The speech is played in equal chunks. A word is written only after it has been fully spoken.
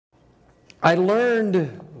I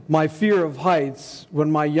learned my fear of heights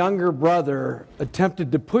when my younger brother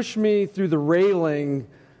attempted to push me through the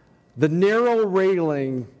narrow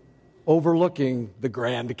railing overlooking the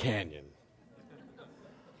Grand Canyon.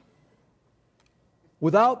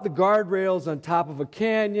 Without the guardrails on top of a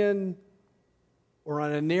canyon or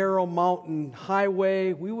on a narrow mountain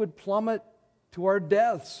highway, we would plummet to our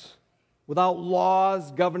deaths. Without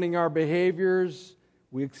laws governing our behaviors,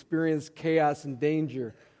 we experience chaos and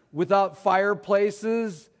danger. Without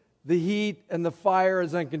fireplaces, the heat and the fire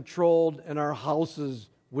is uncontrolled and our houses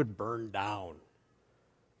would burn down.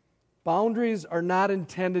 Boundaries are not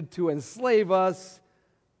intended to enslave us.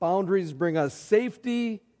 Boundaries bring us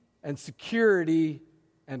safety and security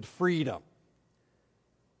and freedom.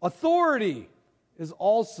 Authority is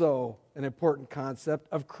also an important concept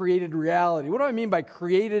of created reality. What do I mean by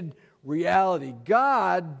created reality?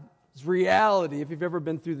 God's reality, if you've ever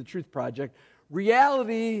been through the Truth Project,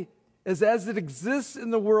 reality is as it exists in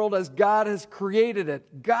the world as God has created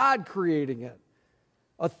it, God creating it.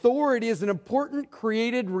 Authority is an important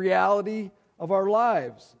created reality of our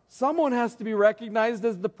lives. Someone has to be recognized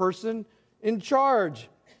as the person in charge,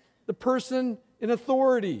 the person in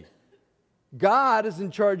authority. God is in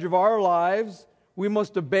charge of our lives. We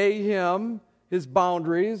must obey Him, His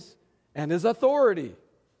boundaries, and His authority.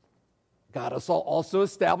 God has also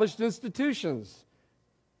established institutions,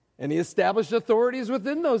 and He established authorities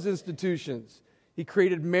within those institutions. He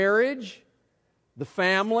created marriage, the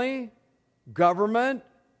family, government,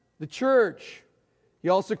 the church. He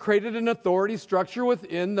also created an authority structure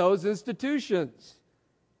within those institutions.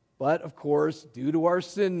 But, of course, due to our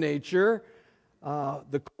sin nature,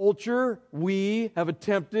 the culture, we have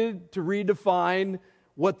attempted to redefine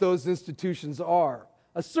what those institutions are.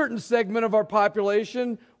 A certain segment of our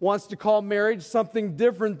population wants to call marriage something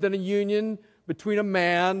different than a union between a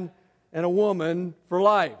man and a woman for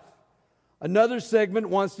life. Another segment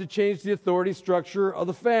wants to change the authority structure of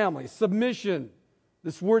the family. Submission.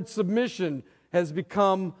 This word submission has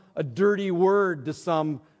become a dirty word to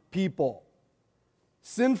some people.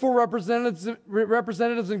 Sinful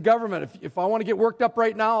representatives in government. If I want to get worked up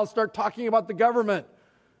right now, I'll start talking about the government.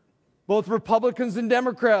 Both Republicans and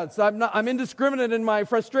Democrats. I'm indiscriminate in my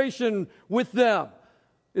frustration with them.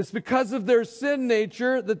 It's because of their sin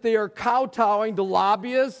nature that they are kowtowing to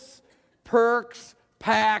lobbyists, perks,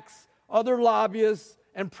 PACs, other lobbyists,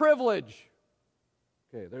 and privilege.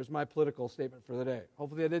 Okay, there's my political statement for the day.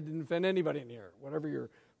 Hopefully I didn't offend anybody in here, whatever your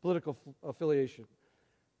political affiliation.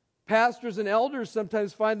 Pastors and elders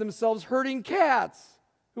sometimes find themselves herding cats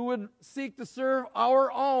who would seek to serve our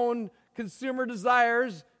own consumer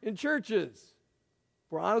desires in churches.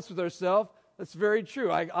 If we're honest with ourselves, that's very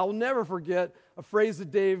true. I'll never forget a phrase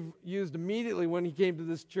that Dave used immediately when he came to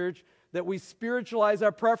this church, that we spiritualize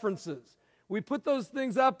our preferences. We put those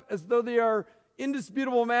things up as though they are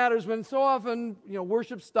indisputable matters, when so often,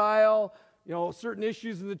 worship style, certain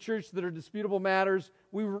issues in the church that are disputable matters,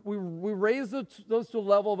 we raise those to a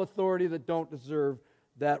level of authority that don't deserve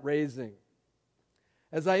that raising.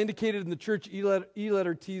 As I indicated in the church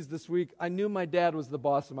e-letter tease this week, I knew my dad was the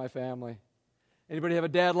boss of my family. Anybody have a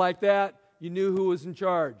dad like that? You knew who was in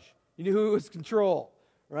charge. You knew who was in control,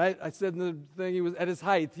 right? I said in the thing, he was at his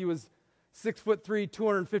height, he was 6'3",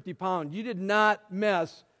 250 pounds. You did not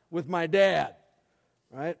mess with my dad,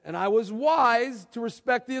 right? And I was wise to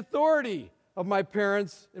respect the authority of my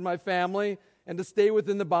parents and my family and to stay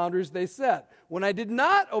within the boundaries they set. When I did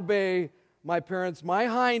not obey my parents, my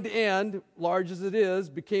hind end, large as it is,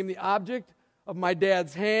 became the object of my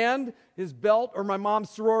dad's hand, his belt, or my mom's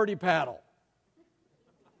sorority paddle.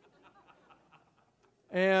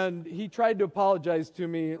 And he tried to apologize to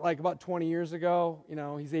me like about 20 years ago.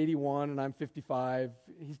 He's 81 and I'm 55.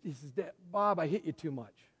 He says, "Bob, I hit you too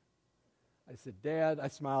much." I said, "Dad," I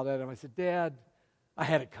smiled at him. I said, "Dad, I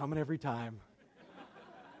had it coming every time.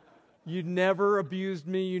 You never abused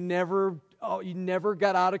me. You never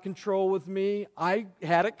got out of control with me. I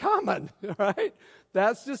had it coming," right?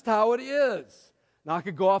 That's just how it is. Now, I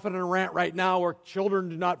could go off on a rant right now where children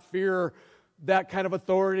do not fear that kind of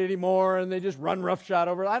authority anymore and they just run roughshod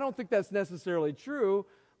over it. I don't think that's necessarily true,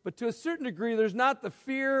 but to a certain degree, there's not the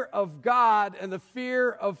fear of God and the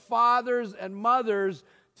fear of fathers and mothers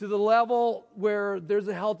to the level where there's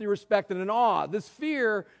a healthy respect and an awe. This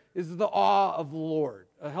fear is the awe of the Lord,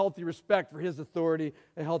 a healthy respect for His authority,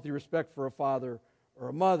 a healthy respect for a father or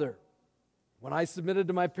a mother. When I submitted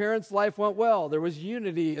to my parents, life went well. There was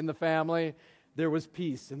unity in the family. There was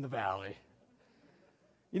peace in the valley.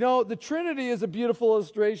 The Trinity is a beautiful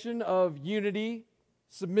illustration of unity,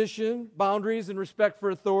 submission, boundaries, and respect for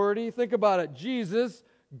authority. Think about it. Jesus,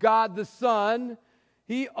 God the Son,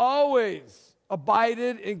 He always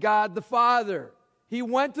abided in God the Father. He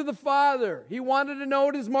went to the Father. He wanted to know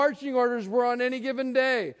what his marching orders were on any given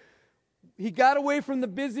day. He got away from the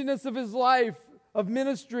busyness of his life, of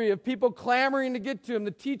ministry, of people clamoring to get to him,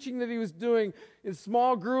 the teaching that he was doing in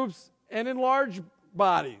small groups and in large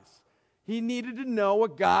bodies. He needed to know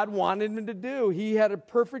what God wanted him to do. He had a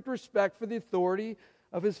perfect respect for the authority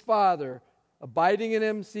of his Father, abiding in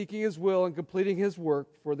him, seeking his will, and completing his work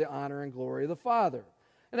for the honor and glory of the Father.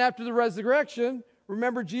 And after the resurrection,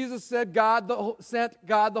 remember Jesus said sent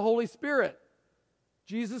God the Holy Spirit.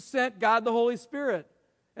 Jesus sent God the Holy Spirit,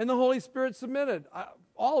 and the Holy Spirit submitted.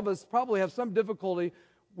 All of us probably have some difficulty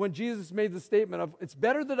when Jesus made the statement of, it's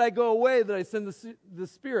better that I go away than I send the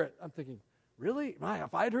Spirit. I'm thinking, really?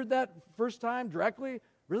 If I had heard that first time directly,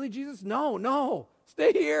 really, Jesus? No,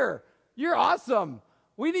 stay here. You're awesome.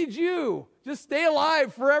 We need you. Just stay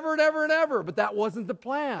alive forever and ever and ever. But that wasn't the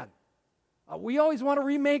plan. We always want to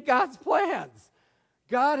remake God's plans.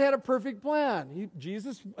 God had a perfect plan.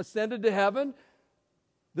 Jesus ascended to heaven.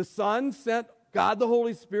 The Son sent God the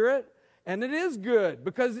Holy Spirit. And it is good,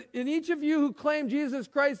 because in each of you who claim Jesus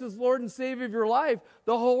Christ as Lord and Savior of your life,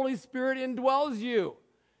 the Holy Spirit indwells you.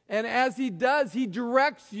 And as he does, he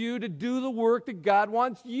directs you to do the work that God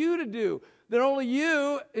wants you to do. That only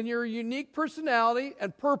you, in your unique personality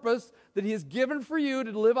and purpose that he has given for you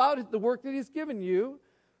to live out the work that he's given you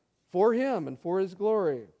for him and for his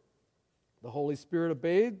glory. The Holy Spirit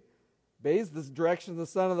obeys this direction of the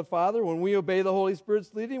Son of the Father. When we obey the Holy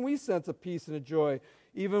Spirit's leading, we sense a peace and a joy,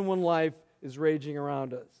 even when life is raging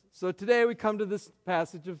around us. So today we come to this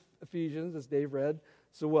passage of Ephesians, as Dave read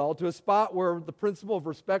so well, to a spot where the principle of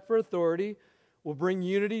respect for authority will bring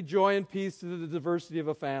unity, joy, and peace to the diversity of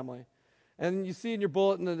a family. And you see in your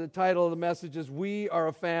bulletin that the title of the message is, We Are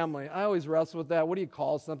a Family. I always wrestle with that. What do you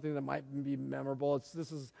call something that might be memorable?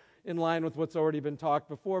 This is in line with what's already been talked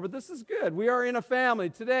before, but this is good. We are in a family.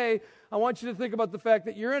 Today, I want you to think about the fact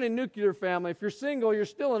that you're in a nuclear family. If you're single, you're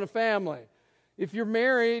still in a family. If you're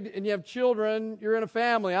married and you have children, you're in a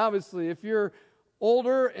family, obviously. If you're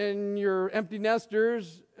older and you're empty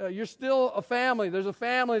nesters, you're still a family. There's a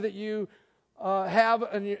family that you have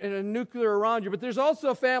in a nuclear around you. But there's also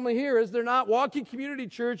a family here, is there not? Walking Community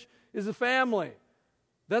Church is a family.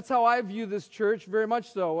 That's how I view this church, very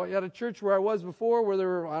much so. At a church where I was before, where there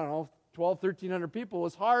were, 1,300 people, it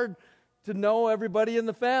was hard to know everybody in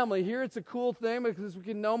the family. Here it's a cool thing because we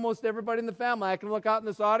can know most everybody in the family. I can look out in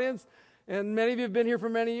this audience, and many of you have been here for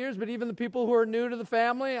many years, but even the people who are new to the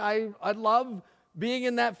family, I love being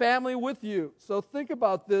in that family with you. So think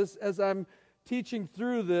about this as I'm teaching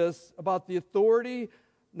through this, about the authority,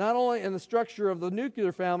 not only in the structure of the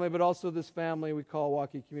nuclear family, but also this family we call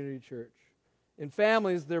Walking Community Church. In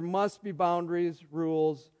families, there must be boundaries,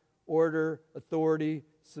 rules, order, authority,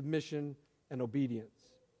 submission, and obedience.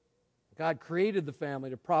 God created the family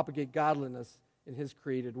to propagate godliness in his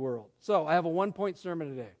created world. So I have a one-point sermon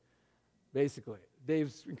today, basically.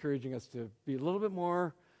 Dave's encouraging us to be a little bit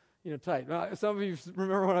more tight. Now, some of you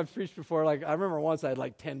remember when I've preached before, I remember once I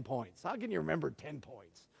had 10 points. How can you remember 10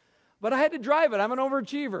 points? But I had to drive it. I'm an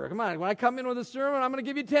overachiever. Come on, when I come in with a sermon, I'm going to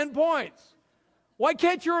give you 10 points. Why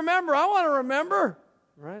can't you remember? I want to remember.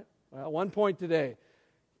 Right? Well, 1 point today.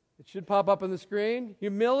 It should pop up on the screen.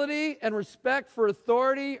 Humility and respect for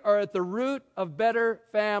authority are at the root of better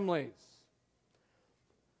families.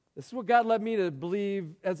 This is what God led me to believe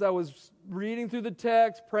as I was reading through the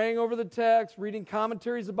text, praying over the text, reading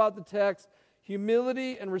commentaries about the text.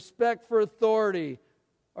 Humility and respect for authority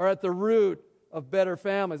are at the root of better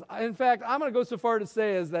families. In fact, I'm going to go so far to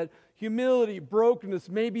say is that humility, brokenness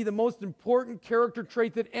may be the most important character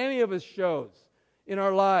trait that any of us shows in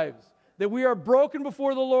our lives. That we are broken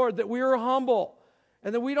before the Lord, that we are humble,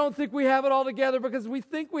 and that we don't think we have it all together because we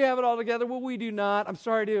think we have it all together. Well, we do not. I'm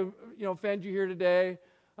sorry to offend you here today.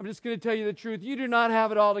 I'm just going to tell you the truth. You do not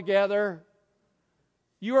have it all together.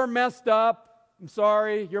 You are messed up. I'm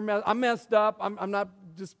sorry. I'm messed up. I'm not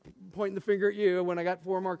just pointing the finger at you when I got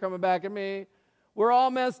 4 more coming back at me. We're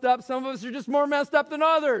all messed up. Some of us are just more messed up than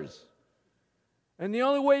others. And the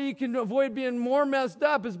only way you can avoid being more messed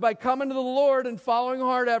up is by coming to the Lord and following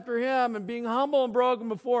hard after him and being humble and broken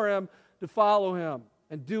before him to follow him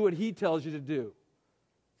and do what he tells you to do.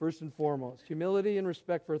 First and foremost, humility and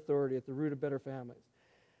respect for authority at the root of better families.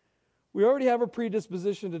 We already have a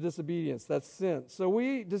predisposition to disobedience. That's sin. So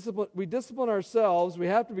we discipline ourselves. We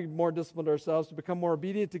have to be more disciplined ourselves to become more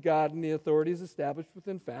obedient to God and the authorities established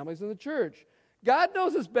within families in the church. God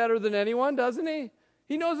knows us better than anyone, doesn't he?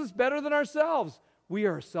 He knows us better than ourselves. We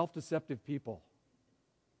are a self-deceptive people.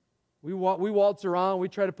 We waltz around. We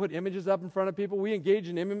try to put images up in front of people. We engage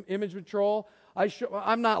in image control.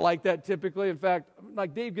 I'm not like that typically. In fact,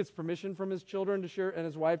 like Dave gets permission from his children to share and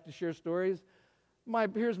his wife to share stories.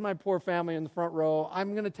 Here's my poor family in the front row.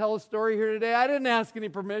 I'm going to tell a story here today. I didn't ask any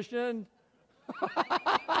permission.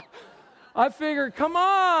 I figured, come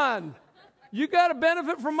on. You got to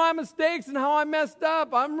benefit from my mistakes and how I messed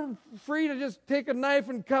up. I'm free to just take a knife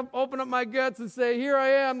and open up my guts and say, here I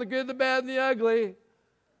am, the good, the bad, and the ugly.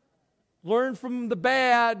 Learn from the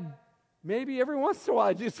bad. Maybe every once in a while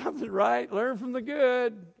I do something right. Learn from the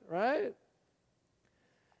good, right?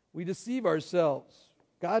 We deceive ourselves.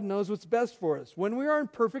 God knows what's best for us. When we are in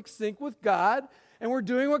perfect sync with God and we're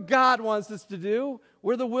doing what God wants us to do,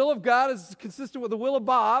 where the will of God is consistent with the will of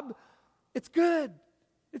Bob, it's good.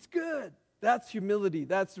 It's good. That's humility.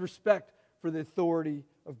 That's respect for the authority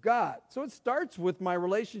of God. So it starts with my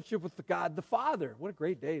relationship with God the Father. What a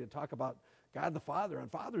great day to talk about God the Father on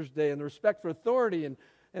Father's Day and the respect for authority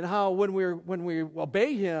and how when we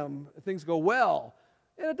obey Him, things go well.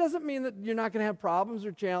 And it doesn't mean that you're not going to have problems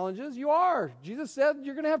or challenges. You are. Jesus said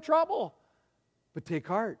you're going to have trouble. But take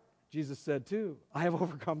heart. Jesus said too, I have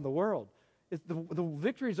overcome the world. The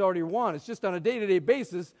victory's already won. It's just on a day-to-day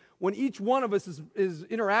basis when each one of us is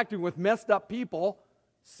interacting with messed up people,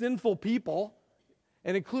 sinful people,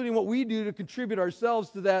 and including what we do to contribute ourselves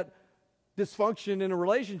to that dysfunction in a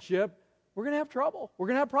relationship, we're going to have trouble. We're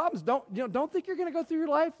going to have problems. Don't think you're going to go through your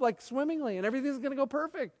life like swimmingly and everything's going to go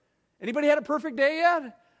perfect. Anybody had a perfect day yet?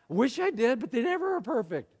 I wish I did, but they never are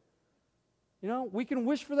perfect. We can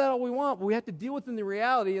wish for that all we want, but we have to deal with the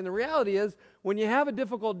reality. And the reality is, when you have a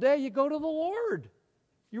difficult day, you go to the Lord.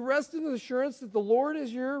 You rest in the assurance that the Lord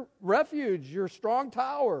is your refuge, your strong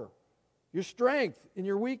tower, your strength in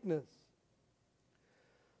your weakness.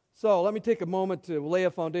 So let me take a moment to lay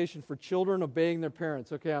a foundation for children obeying their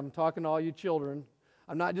parents. Okay, I'm talking to all you children.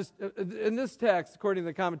 I'm not just, in this text, according to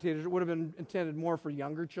the commentators, it would have been intended more for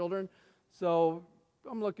younger children. So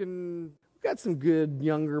I'm looking, we've got some good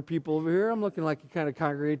younger people over here. I'm looking like you kind of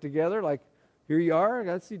congregate together. Like, here you are. I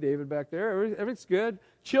got to see David back there. Everything's good.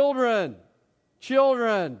 Children,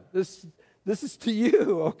 this is to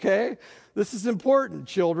you, okay? This is important,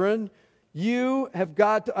 children. You have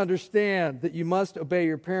got to understand that you must obey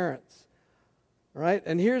your parents, all right?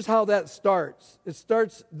 And here's how that starts. It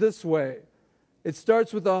starts this way. It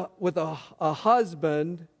starts with a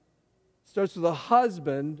husband. Starts with a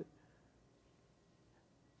husband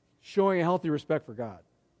showing a healthy respect for God,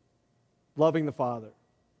 loving the Father,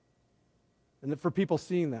 and for people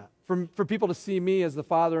seeing that, for people to see me as the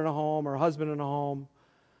father in a home or a husband in a home,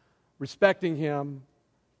 respecting Him,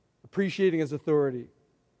 appreciating His authority.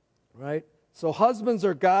 Right? So husbands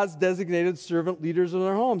are God's designated servant leaders in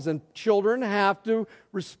their homes, and children have to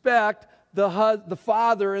respect the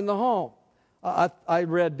father in the home. I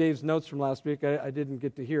read Dave's notes from last week. I didn't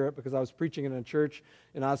get to hear it because I was preaching in a church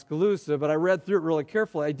in Oskaloosa, but I read through it really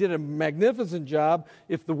carefully. I did a magnificent job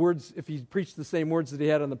if he preached the same words that he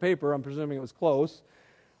had on the paper, I'm presuming it was close,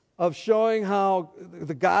 of showing how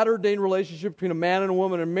the God-ordained relationship between a man and a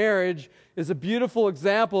woman in marriage is a beautiful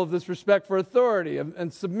example of this respect for authority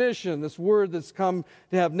and submission, this word that's come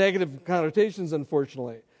to have negative connotations,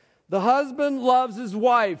 unfortunately. The husband loves his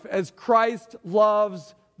wife as Christ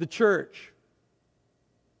loves the church.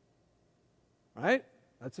 Right?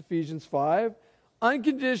 That's Ephesians 5.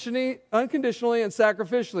 Unconditionally and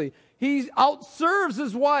sacrificially. He outserves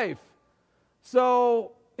his wife.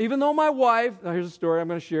 So, even though my wife, now here's a story I'm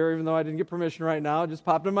going to share, even though I didn't get permission right now, it just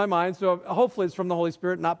popped in my mind, so hopefully it's from the Holy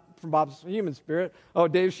Spirit, not from Bob's human spirit. Oh,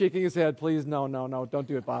 Dave's shaking his head. Please, no, don't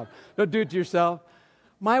do it, Bob. Don't do it to yourself.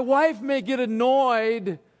 My wife may get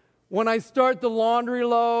annoyed when I start the laundry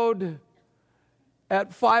load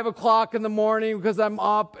at 5 o'clock in the morning because I'm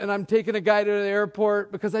up and I'm taking a guy to the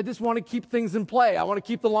airport because I just want to keep things in play. I want to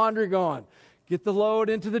keep the laundry going. Get the load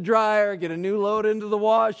into the dryer, get a new load into the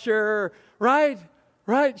washer, right?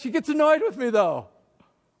 Right? She gets annoyed with me though.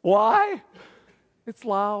 Why? It's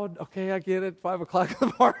loud. Okay, I get it. 5 o'clock in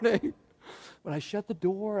the morning. When I shut the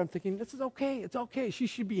door, I'm thinking, this is okay. It's okay. She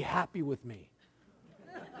should be happy with me.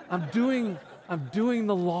 I'm doing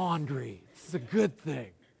the laundry. This is a good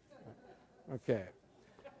thing. Okay.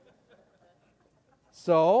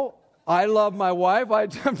 So, I love my wife. I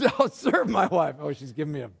attempt to outserve my wife. Oh, she's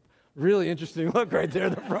giving me a really interesting look right there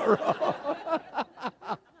in the front row.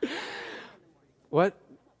 What?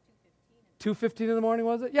 2:15 in the morning,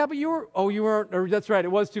 was it? Yeah, but you weren't, that's right.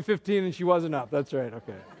 It was 2:15 and she wasn't up. That's right.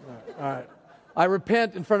 Okay. All right. I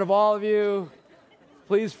repent in front of all of you.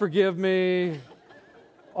 Please forgive me.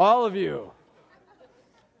 All of you.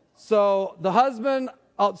 So, the husband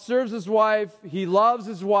outserves his wife. He loves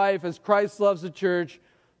his wife as Christ loves the church.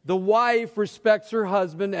 The wife respects her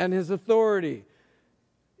husband and his authority.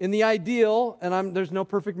 In the ideal, and there's no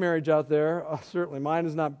perfect marriage out there. Certainly mine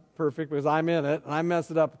is not perfect because I'm in it, and I mess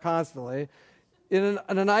it up constantly. In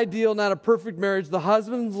an ideal, not a perfect marriage, the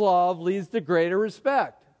husband's love leads to greater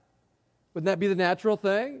respect. Wouldn't that be the natural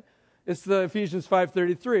thing? It's the Ephesians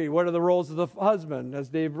 5:33. What are the roles of the husband? As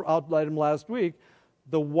Dave outlined them last week,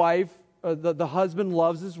 the husband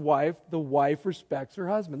loves his wife. The wife respects her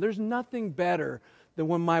husband. There's nothing better than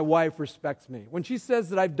when my wife respects me. When she says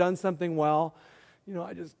that I've done something well,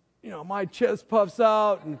 my chest puffs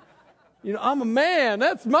out, and, I'm a man.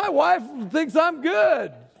 That's my wife thinks I'm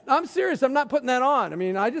good. I'm serious. I'm not putting that on.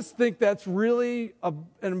 I just think that's really an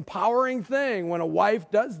empowering thing when a wife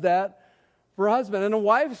does that for a husband. And a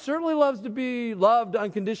wife certainly loves to be loved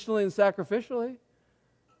unconditionally and sacrificially.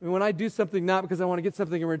 When I do something not because I want to get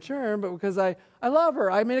something in return, but because I love her.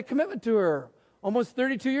 I made a commitment to her almost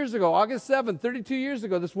 32 years ago. August 7th, 32 years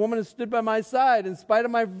ago, this woman has stood by my side in spite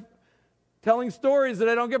of my telling stories that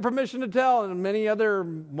I don't get permission to tell and many other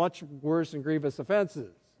much worse and grievous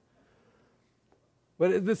offenses.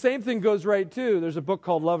 But the same thing goes right, too. There's a book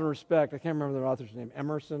called Love and Respect. I can't remember the author's name.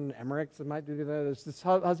 Emmerich, it might do that. It's this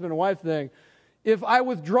husband and wife thing. If I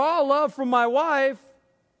withdraw love from my wife,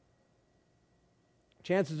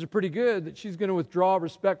 chances are pretty good that she's going to withdraw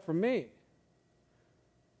respect from me.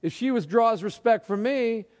 If she withdraws respect from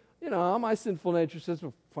me, my sinful nature says,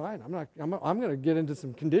 well, fine, I'm going to get into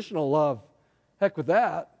some conditional love. Heck with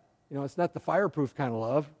that. It's not the fireproof kind of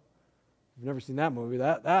love. You've never seen that movie.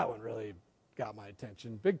 That one really got my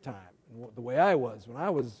attention big time. And the way I was when I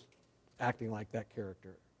was acting like that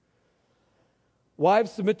character.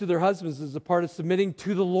 Wives submit to their husbands as a part of submitting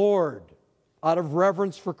to the Lord out of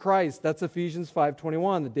reverence for Christ. That's Ephesians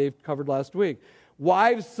 5:21 that Dave covered last week.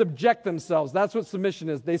 Wives subject themselves. That's what submission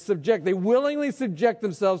is. They willingly subject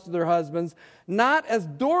themselves to their husbands, not as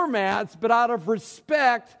doormats, but out of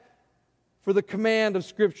respect for the command of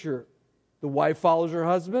Scripture. The wife follows her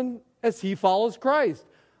husband as he follows Christ.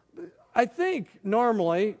 I think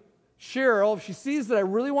normally, Cheryl, if she sees that I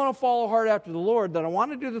really want to follow hard after the Lord, that I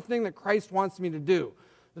want to do the thing that Christ wants me to do,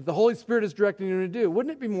 that the Holy Spirit is directing me to do,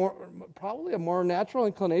 wouldn't it be probably a more natural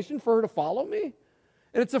inclination for her to follow me?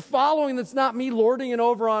 And it's a following that's not me lording it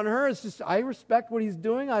over on her. It's just I respect what he's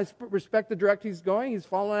doing. I respect the direction he's going. He's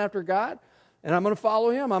following after God. And I'm going to follow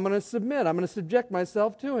him. I'm going to submit. I'm going to subject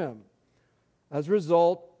myself to him. As a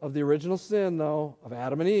result of the original sin, though, of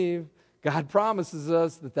Adam and Eve, God promises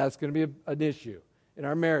us that that's going to be an issue in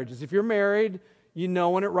our marriages. If you're married, you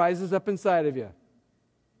know when it rises up inside of you.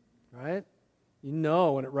 Right? You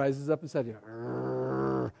know when it rises up inside of you.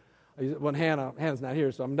 When Hannah's not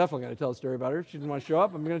here, so I'm definitely going to tell a story about her. If she didn't want to show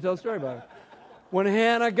up, I'm going to tell a story about her. When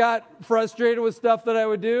Hannah got frustrated with stuff that I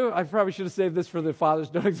would do, I probably should have saved this for the fathers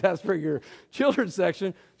don't exasperate your children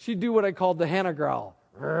section. She'd do what I called the Hannah growl.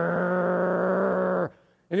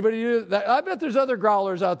 Anybody do that? I bet there's other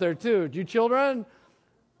growlers out there too. Do you children?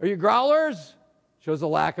 Are you growlers? Shows a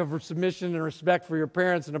lack of submission and respect for your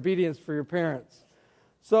parents and obedience for your parents.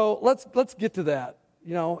 So let's get to that.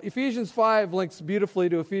 Ephesians 5 links beautifully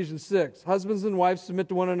to Ephesians 6. Husbands and wives submit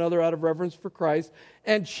to one another out of reverence for Christ,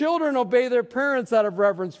 and children obey their parents out of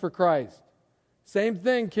reverence for Christ. Same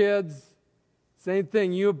thing, kids. Same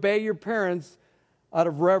thing. You obey your parents out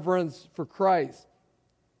of reverence for Christ.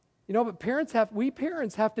 But we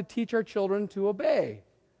parents have to teach our children to obey.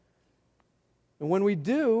 And when we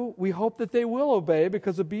do, we hope that they will obey,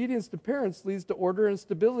 because obedience to parents leads to order and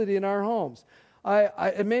stability in our homes.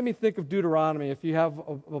 It made me think of Deuteronomy. If you have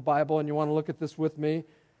a Bible and you want to look at this with me,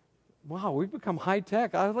 wow, we've become high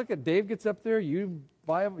tech. I look at Dave gets up there, you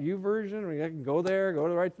buy a U-version, I can go there, go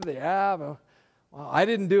right to the app. Well, I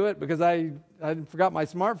didn't do it because I forgot my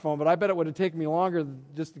smartphone, but I bet it would have taken me longer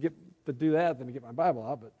just to do that than to get my Bible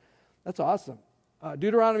out. But that's awesome.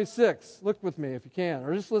 Deuteronomy 6, look with me if you can,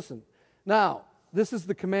 or just listen. Now, this is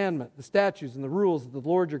the commandment, the statutes and the rules that the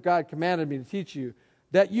Lord your God commanded me to teach you,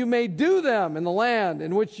 that you may do them in the land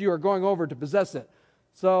in which you are going over to possess it.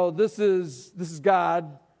 So this is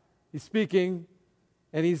God. He's speaking,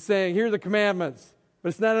 and he's saying, here are the commandments, but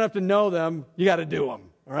it's not enough to know them. You got to do them,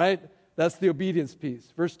 all right? That's the obedience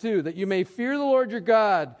piece. Verse 2, that you may fear the Lord your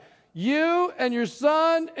God, you and your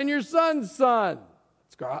son and your son's son.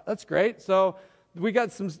 That's great. So we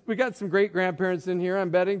got some great grandparents in here, I'm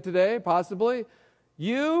betting today, possibly.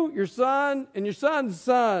 You, your son, and your son's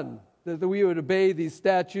son, that we would obey these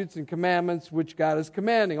statutes and commandments which God is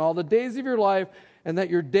commanding all the days of your life, and that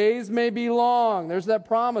your days may be long. There's that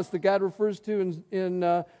promise that God refers to in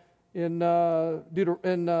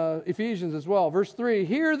Ephesians as well. Verse 3,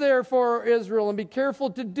 hear therefore, Israel, and be careful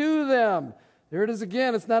to do them. There it is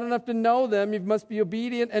again. It's not enough to know them. You must be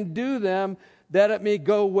obedient and do them, that it may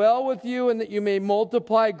go well with you and that you may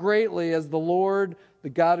multiply greatly as the Lord, the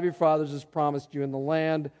God of your fathers, has promised you in the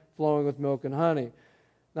land flowing with milk and honey.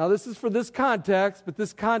 Now, this is for this context, but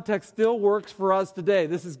this context still works for us today.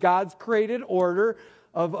 This is God's created order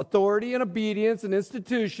of authority and obedience and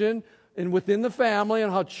institution and within the family,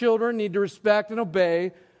 and how children need to respect and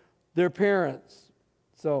obey their parents.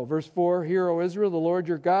 So, verse 4, Hear, O Israel, the Lord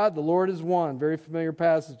your God, the Lord is one. Very familiar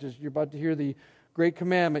passages. You're about to hear the great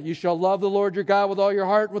commandment. You shall love the Lord your God with all your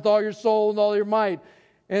heart, with all your soul, and all your might.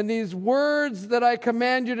 And these words that I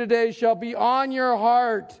command you today shall be on your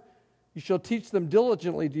heart. You shall teach them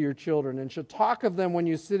diligently to your children, and shall talk of them when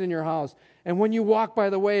you sit in your house, and when you walk by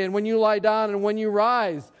the way, and when you lie down, and when you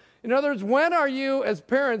rise. In other words, when are you, as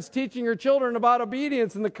parents, teaching your children about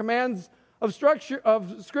obedience and the commands of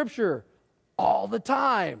Scripture? All the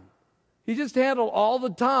time. He just handled all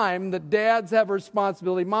the time that dads have a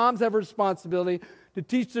responsibility, moms have a responsibility to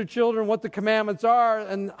teach their children what the commandments are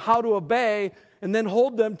and how to obey, and then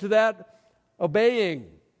hold them to that obeying.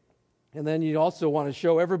 And then you also want to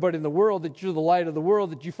show everybody in the world that you're the light of the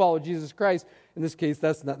world, that you follow Jesus Christ. In this case,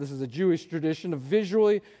 this is a Jewish tradition of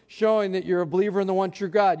visually showing that you're a believer in the one true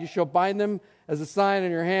God. You shall bind them as a sign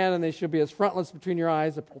in your hand, and they shall be as frontlets between your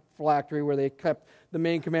eyes, a phylactery, where they kept the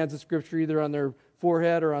main commands of Scripture either on their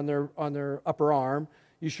forehead or on their upper arm.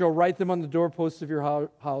 You shall write them on the doorposts of your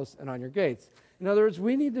house and on your gates. In other words,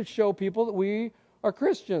 we need to show people that we are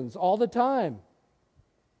Christians all the time.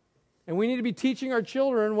 And we need to be teaching our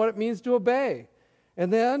children what it means to obey.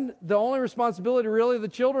 And then the only responsibility really the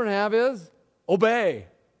children have is obey.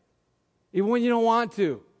 Even when you don't want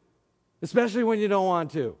to. Especially when you don't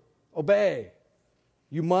want to. Obey.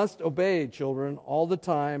 You must obey, children, all the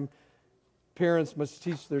time. Parents must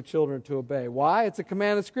teach their children to obey. Why? It's a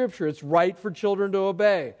command of Scripture. It's right for children to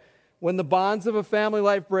obey. When the bonds of a family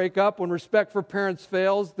life break up, when respect for parents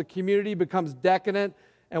fails, the community becomes decadent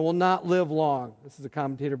and will not live long. This is a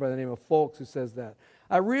commentator by the name of Folks who says that.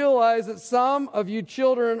 I realize that some of you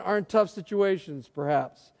children are in tough situations,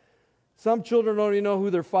 perhaps. Some children don't even know who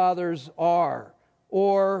their fathers are.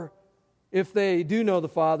 Or if they do know the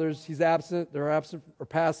fathers, they're absent or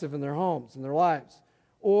passive in their homes, in their lives.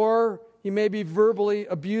 Or he may be verbally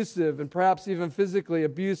abusive and perhaps even physically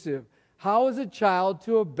abusive. How is a child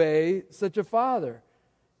to obey such a father?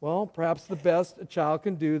 Well, perhaps the best a child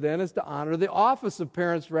can do then is to honor the office of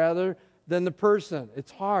parents rather than the person.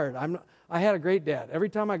 It's hard. I had a great dad. Every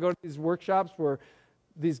time I go to these workshops where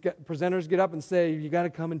these presenters get up and say, you got to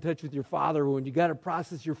come in touch with your father wound. You got to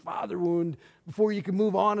process your father wound before you can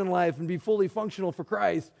move on in life and be fully functional for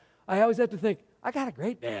Christ. I always have to think, I got a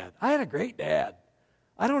great dad. I had a great dad.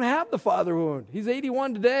 I don't have the father wound. He's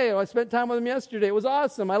 81 today. I spent time with him yesterday. It was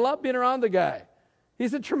awesome. I love being around the guy.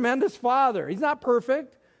 He's a tremendous father. He's not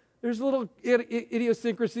perfect. There's little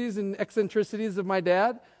idiosyncrasies and eccentricities of my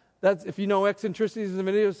dad. That's, if you know eccentricities and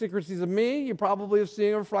idiosyncrasies of me, you probably have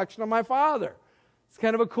seen a reflection of my father. It's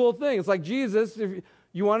kind of a cool thing. It's like Jesus. If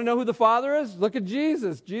you want to know who the Father is, look at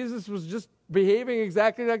Jesus. Jesus was just behaving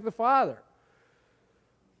exactly like the Father.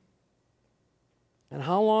 And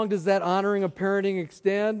how long does that honoring of parenting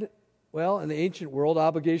extend? Well, in the ancient world,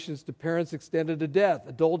 obligations to parents extended to death.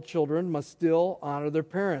 Adult children must still honor their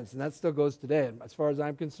parents, and that still goes today. And as far as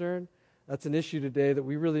I'm concerned, that's an issue today that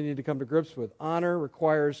we really need to come to grips with. Honor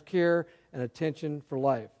requires care and attention for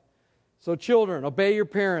life. So children, obey your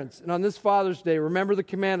parents. And on this Father's Day, remember the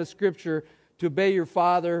command of Scripture to obey your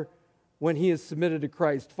father when he is submitted to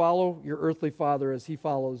Christ. Follow your earthly father as he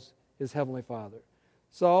follows his heavenly Father.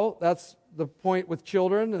 So that's the point with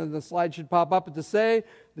children, and the slide should pop up to say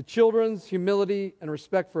the children's humility and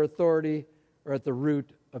respect for authority are at the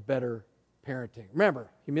root of better parenting.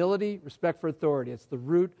 Remember, humility, respect for authority, it's the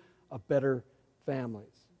root of better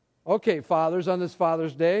families. Okay, fathers, on this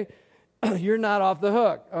Father's Day, you're not off the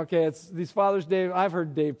hook. Okay, it's these Father's Day, I've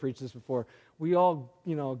heard Dave preach this before. We all,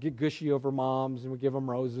 get gushy over moms, and we give them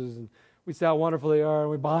roses, and we say how wonderful they are,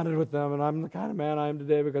 and we bonded with them, and I'm the kind of man I am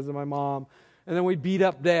today because of my mom. And then we beat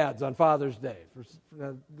up dads on Father's Day.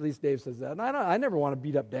 At least Dave says that. And I never want to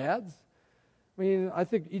beat up dads. I mean, I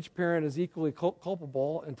think each parent is equally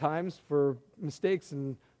culpable in times for mistakes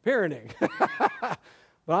in parenting. But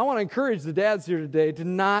I want to encourage the dads here today to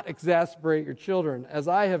not exasperate your children, as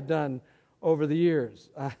I have done over the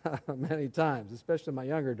years many times, especially my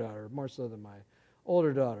younger daughter, more so than my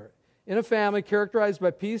older daughter. In a family characterized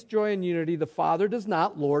by peace, joy, and unity, the father does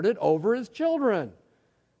not lord it over his children.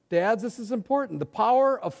 Dads, this is important. The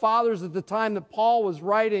power of fathers at the time that Paul was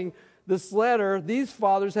writing this letter, these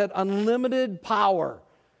fathers had unlimited power.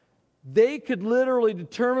 They could literally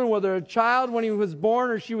determine whether a child, when he was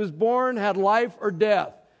born or she was born, had life or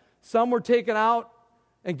death. Some were taken out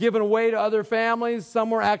and given away to other families. Some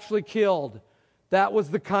were actually killed. That was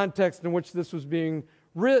the context in which this was being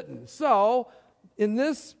written. So, in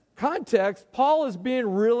this context, Paul is being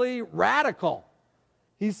really radical.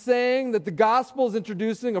 He's saying that the gospel is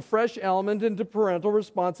introducing a fresh element into parental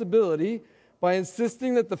responsibility by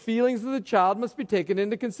insisting that the feelings of the child must be taken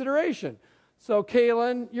into consideration. So,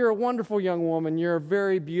 Kaylin, you're a wonderful young woman. You're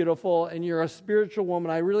very beautiful, and you're a spiritual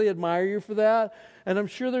woman. I really admire you for that. And I'm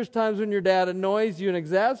sure there's times when your dad annoys you and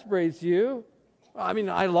exasperates you. I mean,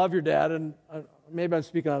 I love your dad, and maybe I'm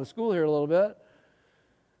speaking out of school here a little bit.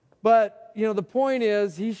 But, the point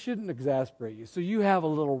is, he shouldn't exasperate you. So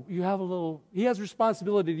he has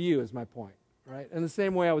responsibility to you, is my point, right? In the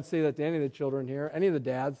same way I would say that to any of the children here, any of the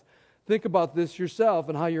dads. Think about this yourself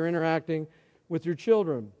and how you're interacting with your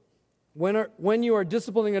children. When you are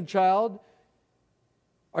disciplining a child,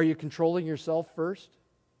 are you controlling yourself first?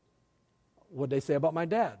 What did they say about my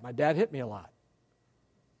dad? My dad hit me a lot.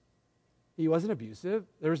 He wasn't abusive.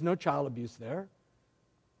 There was no child abuse there.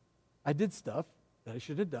 I did stuff that I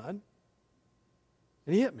should have done,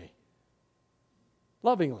 and he hit me.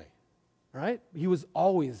 Lovingly, right? He was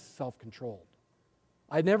always self-controlled.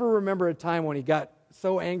 I never remember a time when he got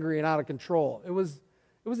so angry and out of control. It was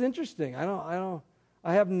interesting.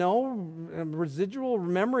 I have no residual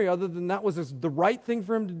memory other than that was the right thing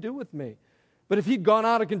for him to do with me. But if he'd gone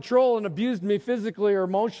out of control and abused me physically or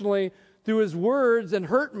emotionally through his words and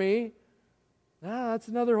hurt me, that's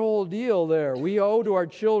another whole deal there. We owe to our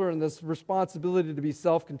children this responsibility to be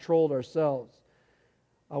self-controlled ourselves.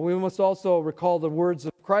 We must also recall the words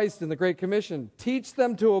of Christ in the Great Commission. Teach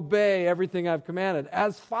them to obey everything I've commanded.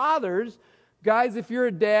 As fathers, guys, if you're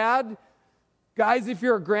a dad, guys, if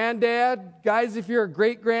you're a granddad, guys, if you're a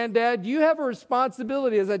great-granddad, you have a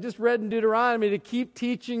responsibility, as I just read in Deuteronomy, to keep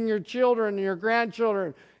teaching your children and your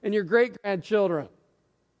grandchildren and your great-grandchildren,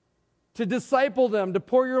 to disciple them, to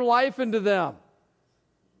pour your life into them,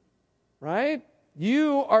 right?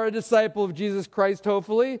 You are a disciple of Jesus Christ,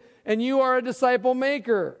 hopefully, and you are a disciple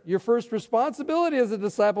maker. Your first responsibility as a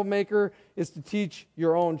disciple maker is to teach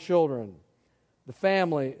your own children. The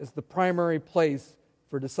family is the primary place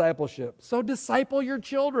for discipleship. So disciple your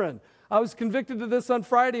children. I was convicted of this on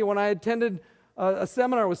Friday when I attended a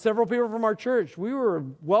seminar with several people from our church. We were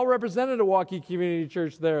well represented at Waukee Community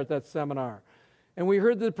Church there at that seminar. And we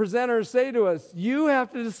heard the presenters say to us, you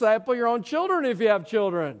have to disciple your own children if you have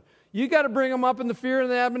children. You got to bring them up in the fear and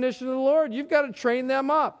the admonition of the Lord. You've got to train them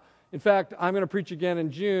up. In fact, I'm going to preach again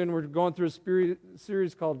in June. We're going through a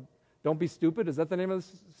series called Don't Be Stupid. Is that the name of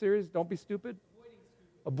the series? Don't Be Stupid?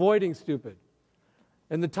 Avoiding Stupid.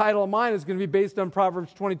 And the title of mine is going to be based on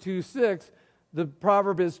Proverbs 22:6. The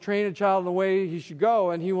proverb is, train a child in the way he should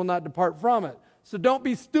go, and he will not depart from it. So don't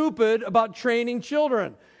be stupid about training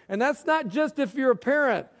children. And that's not just if you're a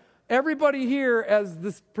parent. Everybody here, as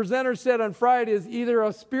this presenter said on Friday, is either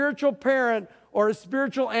a spiritual parent or a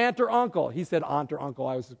spiritual aunt or uncle. He said aunt or uncle.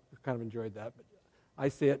 I kind of enjoyed that, but I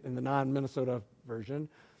say it in the non-Minnesota version.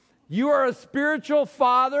 You are a spiritual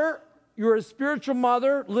father. You're a spiritual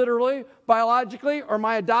mother, literally, biologically, or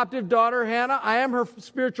my adoptive daughter, Hannah. I am her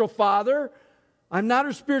spiritual father. I'm not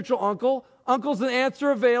her spiritual uncle. Uncles and aunts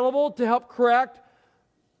are available to help correct.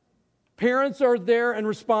 Parents are there and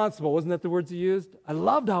responsible. Wasn't that the words he used? I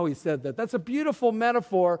loved how he said that. That's a beautiful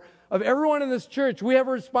metaphor of everyone in this church. We have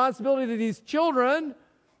a responsibility to these children.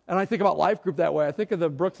 And I think about life group that way. I think of the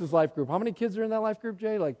Brooks' life group. How many kids are in that life group,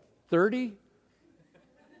 Jay? Like 30?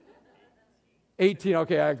 18,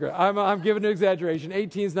 okay, I agree. I'm giving an exaggeration.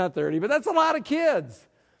 18 is not 30, but that's a lot of kids.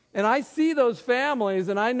 And I see those families,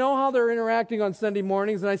 and I know how they're interacting on Sunday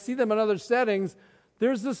mornings, and I see them in other settings.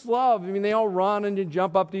 There's this love. I mean, they all run and you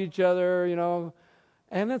jump up to each other,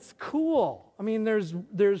 and it's cool. I mean,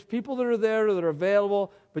 there's people that are there that are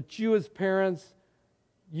available, but you as parents,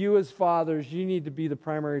 you as fathers, you need to be the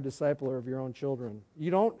primary discipler of your own children. You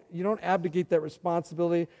don't abdicate that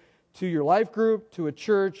responsibility to your life group, to a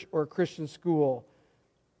church, or a Christian school.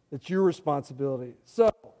 It's your responsibility. So,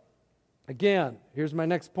 again, here's my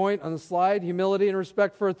next point on the slide. Humility and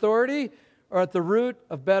respect for authority are at the root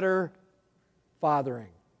of better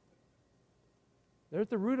fathering. They're at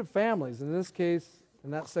the root of families, in this case,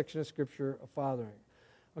 in that section of Scripture, of fathering.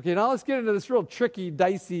 Okay, now let's get into this real tricky,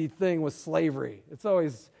 dicey thing with slavery. It's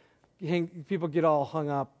always, people get all hung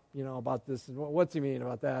up, about this. And what's he mean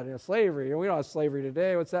about that? Slavery. We don't have slavery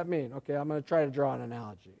today. What's that mean? Okay, I'm going to try to draw an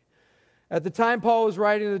analogy. At the time Paul was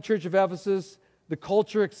writing to the church of Ephesus, the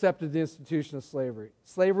culture accepted the institution of slavery.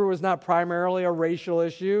 Slavery was not primarily a racial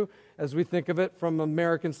issue, as we think of it from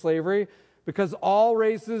American slavery, because all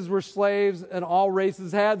races were slaves and all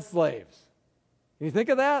races had slaves. Can you think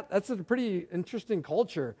of that? That's a pretty interesting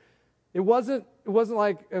culture. It wasn't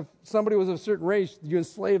like if somebody was of a certain race, you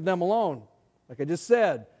enslaved them alone. Like I just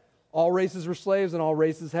said, all races were slaves and all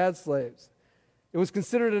races had slaves. It was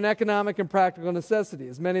considered an economic and practical necessity.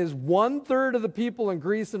 As many as 1/3 of the people in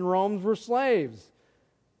Greece and Rome were slaves.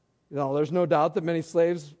 There's no doubt that many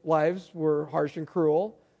slaves' lives were harsh and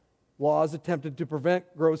cruel. Laws attempted to prevent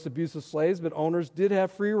gross abuse of slaves, but owners did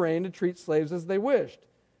have free rein to treat slaves as they wished.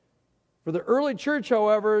 For the early church,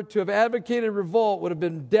 however, to have advocated revolt would have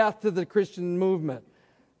been death to the Christian movement.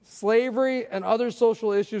 Slavery and other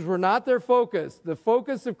social issues were not their focus. The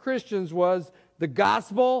focus of Christians was the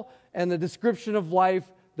gospel and the description of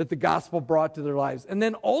life that the gospel brought to their lives. And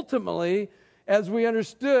then ultimately, as we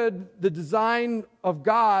understood the design of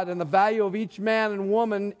God and the value of each man and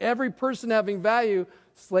woman, every person having value,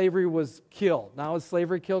 slavery was killed. Now, is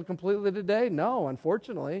slavery killed completely today? No,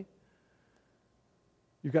 unfortunately.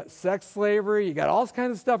 You've got sex slavery. You got all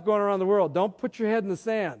kinds of stuff going around the world. Don't put your head in the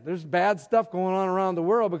sand. There's bad stuff going on around the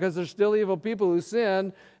world because there's still evil people who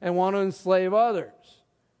sin and want to enslave others.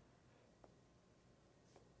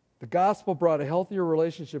 The gospel brought a healthier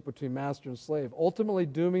relationship between master and slave, ultimately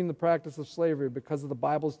dooming the practice of slavery because of the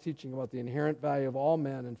Bible's teaching about the inherent value of all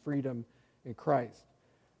men and freedom in Christ.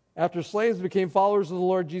 After slaves became followers of the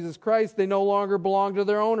Lord Jesus Christ, they no longer belonged to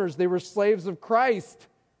their owners. They were slaves of Christ.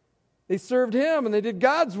 They served Him and they did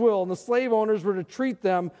God's will, and the slave owners were to treat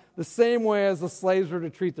them the same way as the slaves were to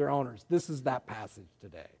treat their owners. This is that passage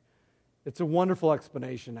today. It's a wonderful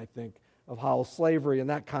explanation, I think, of how slavery in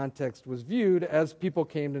that context was viewed as people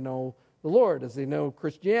came to know the Lord, as they know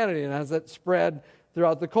Christianity, and as it spread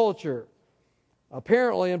throughout the culture.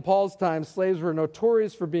 Apparently, in Paul's time, slaves were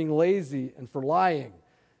notorious for being lazy and for lying.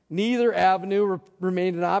 Neither avenue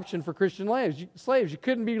remained an option for Christian slaves. You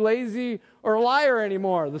couldn't be lazy or a liar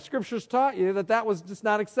anymore. The Scriptures taught you that that was just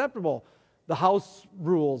not acceptable. The house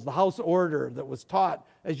rules, the house order that was taught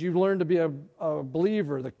as you learned to be a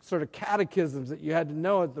believer, the sort of catechisms that you had to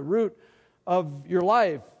know at the root of your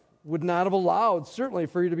life would not have allowed, certainly,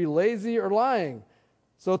 for you to be lazy or lying.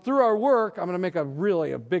 So through our work, I'm going to make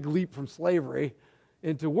a big leap from slavery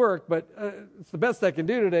into work, but it's the best I can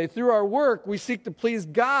do today. Through our work, we seek to please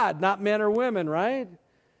God, not men or women, right?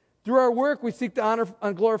 Through our work, we seek to honor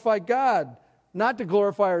and glorify God, not to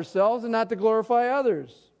glorify ourselves and not to glorify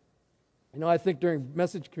others. I think during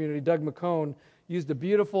Message Community, Doug McCone used a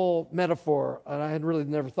beautiful metaphor, and I had really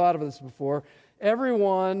never thought of this before.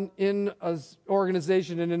 Everyone in an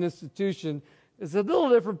organization, in an institution, is a little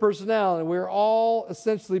different personality. We're all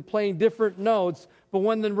essentially playing different notes, but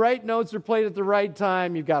when the right notes are played at the right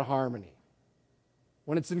time, you've got harmony.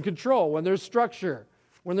 When it's in control, when there's structure,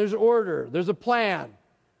 when there's order, there's a plan,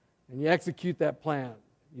 and you execute that plan.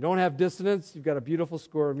 You don't have dissonance, you've got a beautiful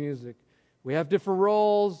score of music. We have different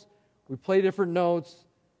roles, we play different notes,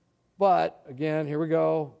 but again, here we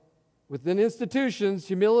go. Within institutions,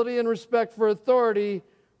 humility and respect for authority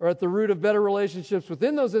are at the root of better relationships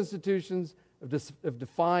within those institutions of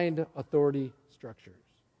defined authority structures.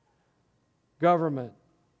 Government,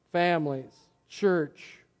 families,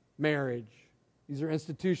 church, marriage. These are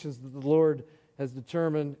institutions that the Lord has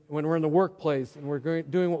determined. When we're in the workplace and we're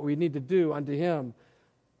doing what we need to do unto Him,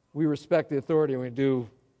 we respect the authority and we do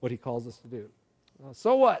what He calls us to do.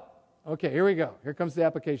 So what? Okay, here we go. Here comes the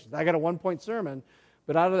applications. I got a one-point sermon,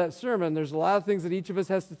 but out of that sermon, there's a lot of things that each of us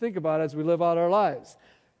has to think about as we live out our lives.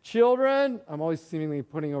 Children, I'm always seemingly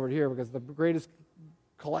putting over here because the greatest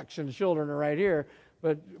collection of children are right here.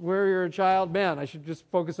 But where you're a child, man, I should just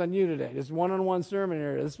focus on you today. This one-on-one sermon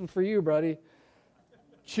here. This one's for you, buddy.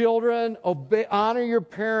 Children, honor your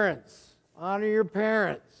parents. Honor your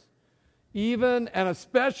parents. Even and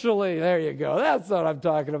especially, there you go. That's what I'm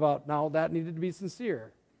talking about. Now, that needed to be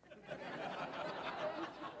sincere.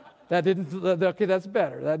 That didn't, okay, that's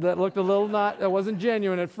better. That looked a little that wasn't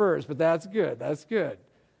genuine at first, but that's good. That's good.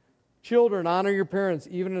 Children, honor your parents,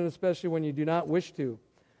 even and especially when you do not wish to.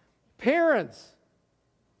 Parents,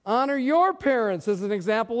 honor your parents as an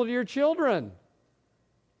example of your children.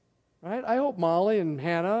 Right? I hope Molly and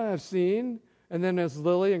Hannah have seen, and then as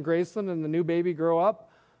Lily and Graceland and the new baby grow up,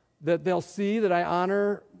 that they'll see that I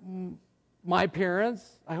honor my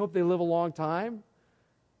parents. I hope they live a long time.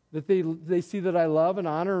 That they see that I love and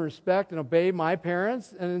honor and respect and obey my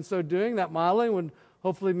parents. And in so doing, that modeling would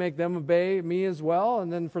hopefully make them obey me as well.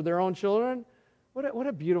 And then for their own children, what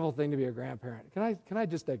a beautiful thing to be a grandparent. Can I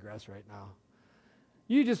just digress right now?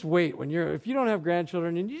 You just wait if you don't have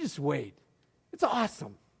grandchildren, and you just wait. It's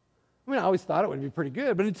awesome. I always thought it would be pretty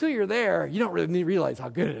good, but until you're there, you don't really realize how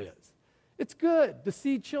good it is. It's good to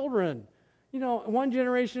see children, one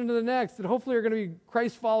generation into the next, that hopefully are going to be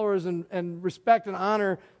Christ followers and respect and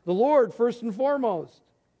honor the Lord first and foremost.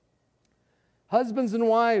 Husbands and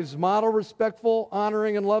wives, model respectful,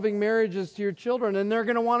 honoring, and loving marriages to your children, and they're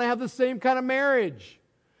going to want to have the same kind of marriage.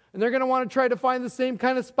 And they're going to want to try to find the same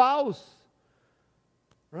kind of spouse.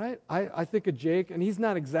 Right? I think of Jake, and he's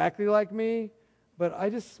not exactly like me, but I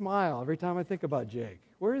just smile every time I think about Jake.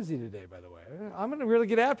 Where is he today, by the way? I'm going to really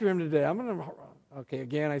get after him today. Okay,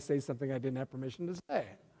 again, I say something I didn't have permission to say.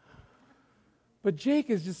 But Jake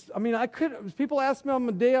is just, people ask me on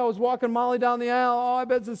the day I was walking Molly down the aisle, oh, I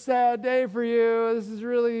bet it's a sad day for you. This is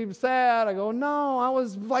really sad. I go, no, I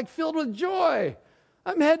was like filled with joy.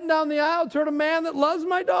 I'm heading down the aisle toward a man that loves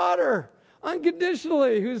my daughter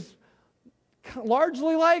unconditionally, who's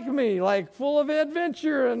largely like me, like full of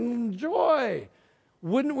adventure and joy.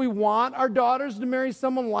 Wouldn't we want our daughters to marry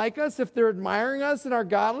someone like us if they're admiring us in our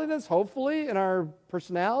godliness, hopefully, in our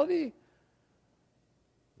personality?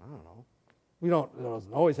 I don't know. It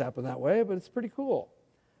doesn't always happen that way, but it's pretty cool.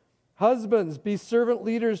 Husbands, be servant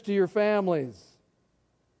leaders to your families.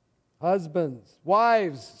 Husbands,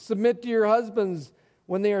 wives, submit to your husbands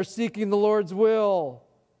when they are seeking the Lord's will.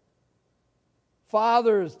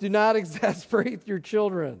 Fathers, do not exasperate your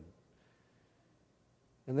children.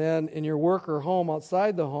 And then in your work or home,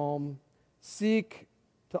 outside the home, seek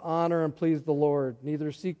to honor and please the Lord.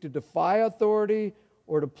 Neither seek to defy authority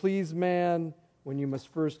or to please man when you must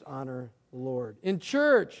first honor the Lord. In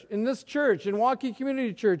church, in this church, in Waukee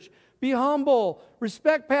Community Church, be humble.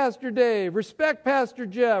 Respect Pastor Dave. Respect Pastor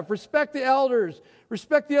Jeff. Respect the elders.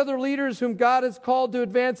 Respect the other leaders whom God has called to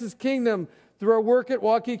advance His kingdom through our work at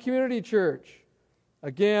Waukee Community Church.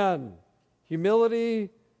 Again, humility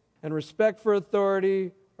and respect for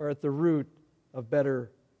authority are at the root of better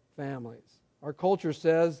families. Our culture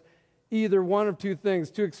says either one of two things,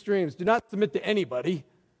 two extremes. Do not submit to anybody.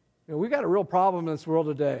 We've got a real problem in this world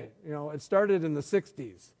today. It started in the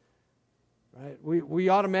 60s. Right? We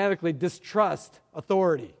automatically distrust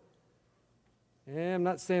authority. And I'm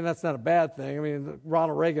not saying that's not a bad thing.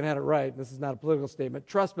 Ronald Reagan had it right. This is not a political statement.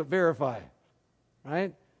 Trust but verify.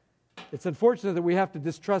 Right? It's unfortunate that we have to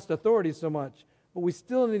distrust authority so much, but we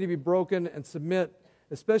still need to be broken and submit,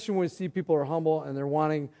 especially when we see people are humble and they're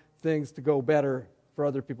wanting things to go better for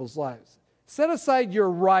other people's lives. Set aside your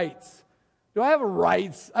rights. Do I have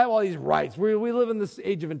rights? I have all these rights. We live in this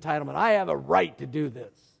age of entitlement. I have a right to do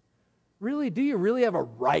this. Really? Do you really have a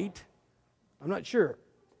right? I'm not sure.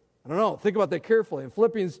 I don't know. Think about that carefully. In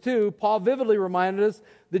Philippians 2, Paul vividly reminded us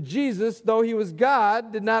that Jesus, though he was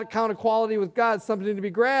God, did not count equality with God something to be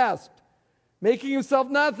grasped, making himself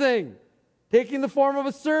nothing, taking the form of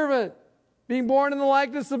a servant, being born in the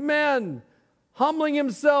likeness of men, humbling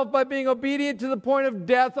himself by being obedient to the point of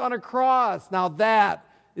death on a cross. Now that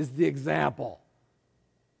is the example.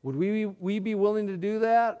 Would we be willing to do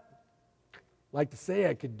that? I'd like to say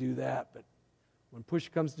I could do that, but when push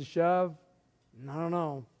comes to shove, I don't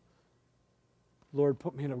know. Lord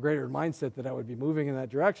put me in a greater mindset that I would be moving in that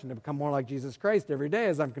direction to become more like Jesus Christ every day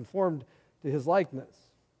as I'm conformed to His likeness.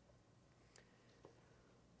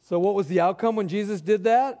 So what was the outcome when Jesus did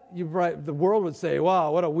that? The world would say,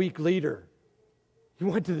 wow, what a weak leader. He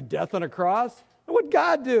went to the death on a cross. And what did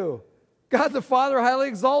God do? God the Father highly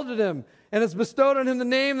exalted Him and has bestowed on Him the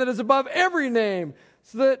name that is above every name,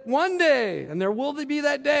 so that one day, and there will be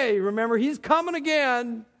that day, remember, He's coming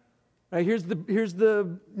again. Right, here's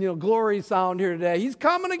the glory sound here today. He's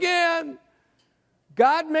coming again.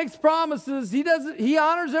 God makes promises. He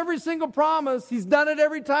honors every single promise. He's done it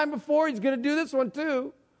every time before. He's going to do this one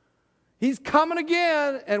too. He's coming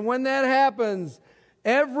again, and when that happens,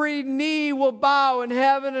 every knee will bow in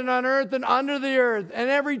heaven and on earth and under the earth, and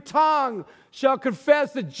every tongue shall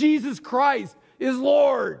confess that Jesus Christ is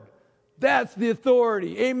Lord. That's the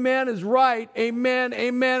authority. Amen is right. Amen,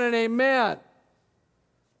 amen, and amen.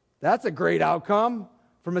 That's a great outcome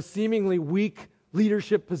from a seemingly weak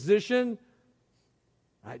leadership position.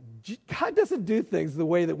 God doesn't do things the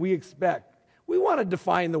way that we expect. We want to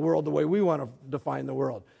define the world the way we want to define the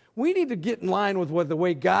world. We need to get in line with the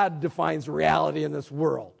way God defines reality in this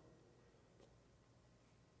world.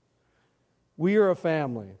 We are a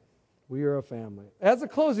family. We are a family. As a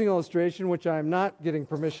closing illustration, which I'm not getting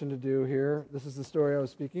permission to do here, this is the story I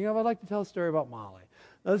was speaking of, I'd like to tell a story about Molly.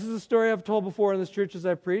 Now, this is a story I've told before in this church as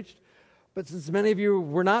I preached, but since many of you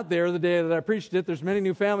were not there the day that I preached it, there's many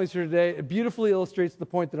new families here today, it beautifully illustrates the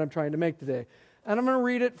point that I'm trying to make today. And I'm going to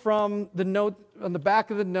read it from the note, on the back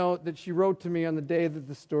of the note that she wrote to me on the day that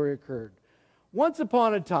the story occurred. Once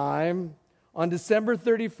upon a time, on December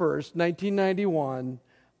 31st, 1991,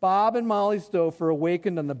 Bob and Molly Stouffer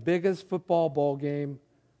awakened on the biggest football ball game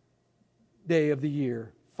day of the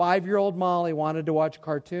year. 5-year-old Molly wanted to watch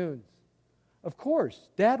cartoons. Of course,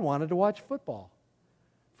 Dad wanted to watch football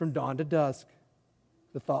from dawn to dusk.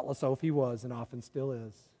 the thoughtless oaf he was and often still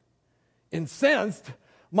is. Incensed,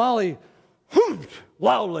 Molly hooted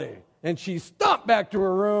loudly, and she stomped back to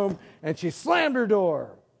her room, and she slammed her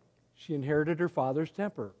door. She inherited her father's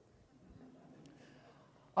temper.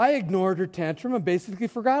 I ignored her tantrum and basically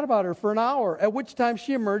forgot about her for an hour, at which time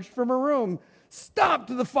she emerged from her room, stomped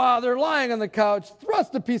to the father lying on the couch,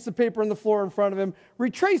 thrust a piece of paper on the floor in front of him,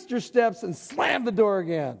 retraced her steps, and slammed the door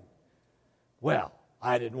again. Well,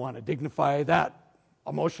 I didn't want to dignify that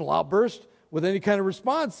emotional outburst with any kind of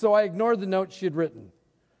response, so I ignored the note she had written.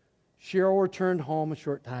 Cheryl returned home a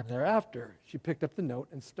short time thereafter. She picked up the note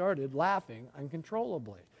and started laughing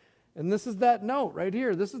uncontrollably. And this is that note right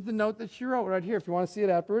here. This is the note that she wrote right here, if you want to see it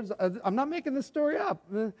afterwards. I'm not making this story up.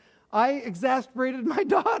 I exasperated my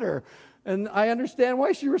daughter, and I understand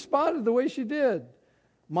why she responded the way she did.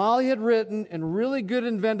 Molly had written in really good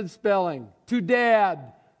invented spelling, "To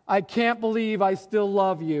Dad, I can't believe I still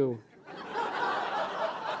love you."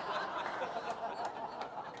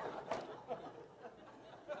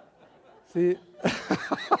 See,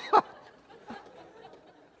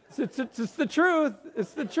 it's the truth.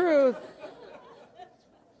 It's the truth.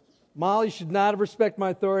 Molly should not have respected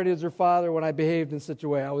my authority as her father when I behaved in such a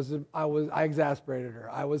way. I exasperated her.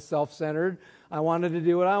 I was self-centered. I wanted to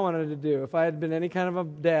do what I wanted to do. If I had been any kind of a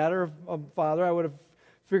dad or a father, I would have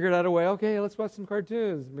figured out a way, okay, let's watch some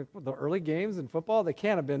cartoons. The early games in football, they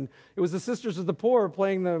can't have been. It was the Sisters of the Poor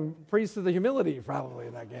playing the Priests of the Humility probably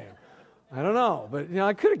in that game. I don't know, but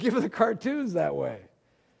I could have given the cartoons that way.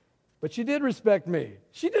 But she did respect me.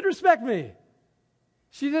 She did respect me.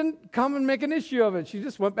 She didn't come and make an issue of it. She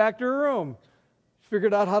just went back to her room. She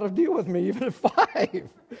figured out how to deal with me even at 5.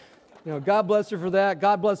 God bless her for that.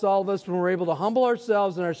 God bless all of us when we're able to humble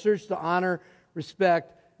ourselves in our search to honor,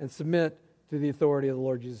 respect, and submit to the authority of the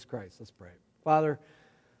Lord Jesus Christ. Let's pray. Father,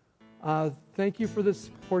 thank you for this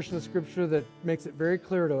portion of Scripture that makes it very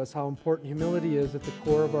clear to us how important humility is at the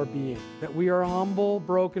core of our being. That we are humble,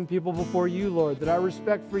 broken people before you, Lord. That our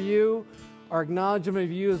respect for you, our acknowledgement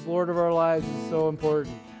of you as Lord of our lives is so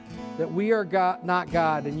important. That we are God, not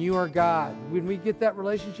God, and you are God. When we get that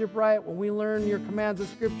relationship right, when we learn your commands of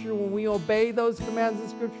Scripture, when we obey those commands of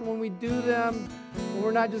Scripture, when we do them, when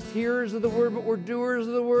we're not just hearers of the Word, but we're doers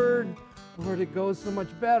of the Word, Lord, it goes so much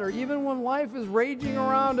better. Even when life is raging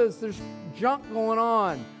around us, there's junk going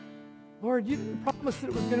on. Lord, you didn't promise that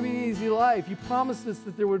it was going to be an easy life. You promised us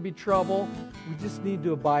that there would be trouble. We just need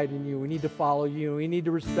to abide in you. We need to follow you. We need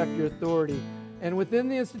to respect your authority. And within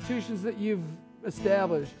the institutions that you've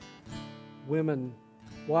established, women,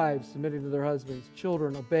 wives submitting to their husbands,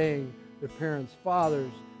 children obeying their parents,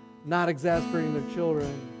 fathers not exasperating their children,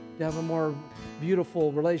 to have a more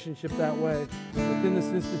beautiful relationship that way. Within this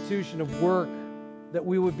institution of work, that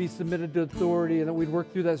we would be submitted to authority and that we'd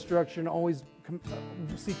work through that structure and always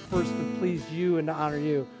seek first to please you and to honor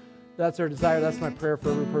you. That's our desire. That's my prayer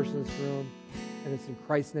for every person in this room. And it's in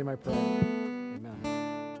Christ's name I pray.